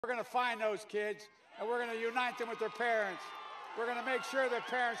We're going to find those kids, and we're going to unite them with their parents. We're going to make sure their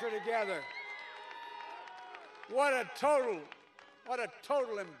parents are together. What a total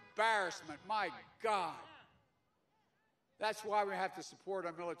embarrassment. My God. That's why we have to support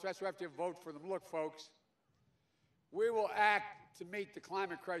our military. That's why we have to vote for them. Look, folks, we will act to meet the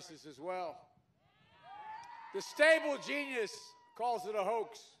climate crisis as well. The stable genius calls it a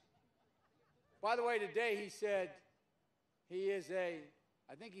hoax. By the way, today he said he is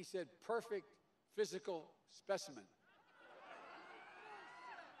I think he said perfect physical specimen.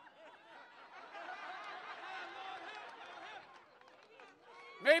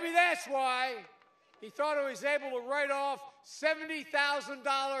 Maybe that's why he thought he was able to write off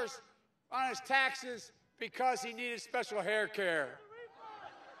 $70,000 on his taxes because he needed special hair care.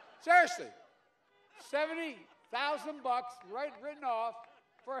 Seriously, $70,000 written off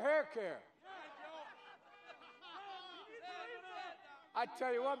for hair care. I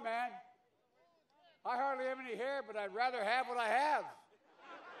tell you what, man, I hardly have any hair, but I'd rather have what I have.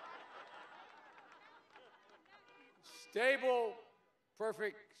 Stable,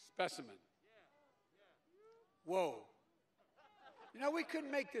 perfect specimen. Whoa. You know, we couldn't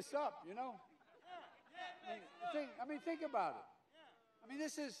make this up, you know? Think about it. I mean,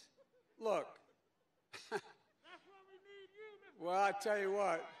 this is, look. Well, I tell you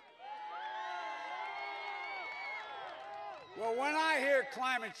what. Well, when I hear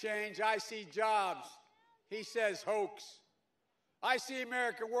climate change, I see jobs. He says hoax. I see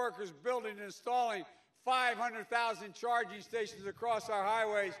American workers building and installing 500,000 charging stations across our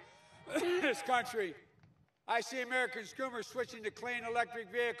highways in this country. I see American consumers switching to clean electric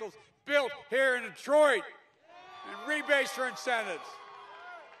vehicles built here in Detroit and rebates for incentives.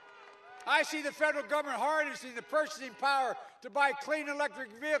 I see the federal government harnessing the purchasing power to buy clean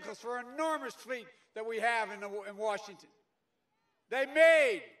electric vehicles for an enormous fleet that we have in Washington. They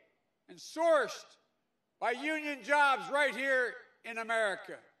made and sourced by union jobs right here in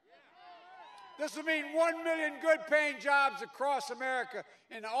America. This will mean 1 million good-paying jobs across America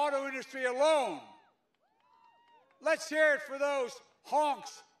in the auto industry alone. Let's hear it for those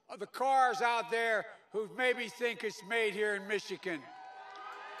honks of the cars out there who maybe think it's made here in Michigan.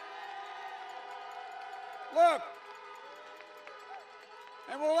 Look,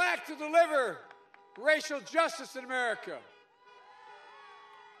 and we'll act to deliver racial justice in America.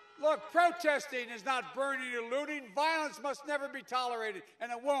 Look, protesting is not burning or looting. Violence must never be tolerated,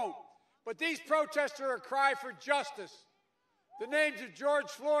 and it won't. But these protests are a cry for justice. The names of George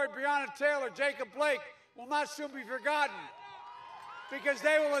Floyd, Breonna Taylor, Jacob Blake will not soon be forgotten because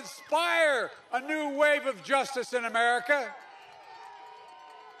they will inspire a new wave of justice in America.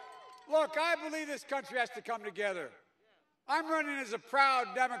 Look, I believe this country has to come together. I'm running as a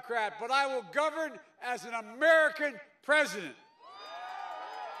proud Democrat, but I will govern as an American president.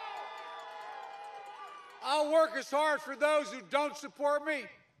 I'll work as hard for those who don't support me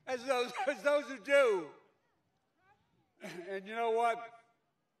as those who do. And you know what?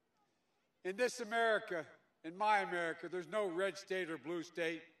 In this America, in my America, there's no red state or blue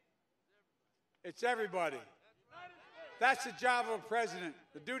state. It's everybody. That's the job of a president,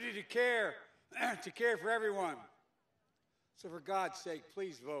 the duty to care for everyone. So for God's sake,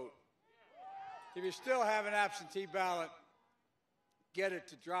 please vote. If you still have an absentee ballot, get it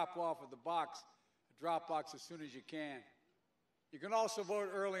to drop off at the drop box as soon as you can. You can also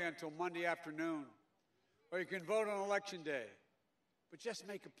vote early until Monday afternoon, or you can vote on Election Day. But just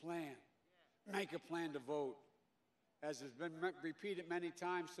make a plan. Make a plan to vote. As has been repeated many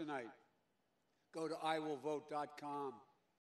times tonight, go to iwillvote.com.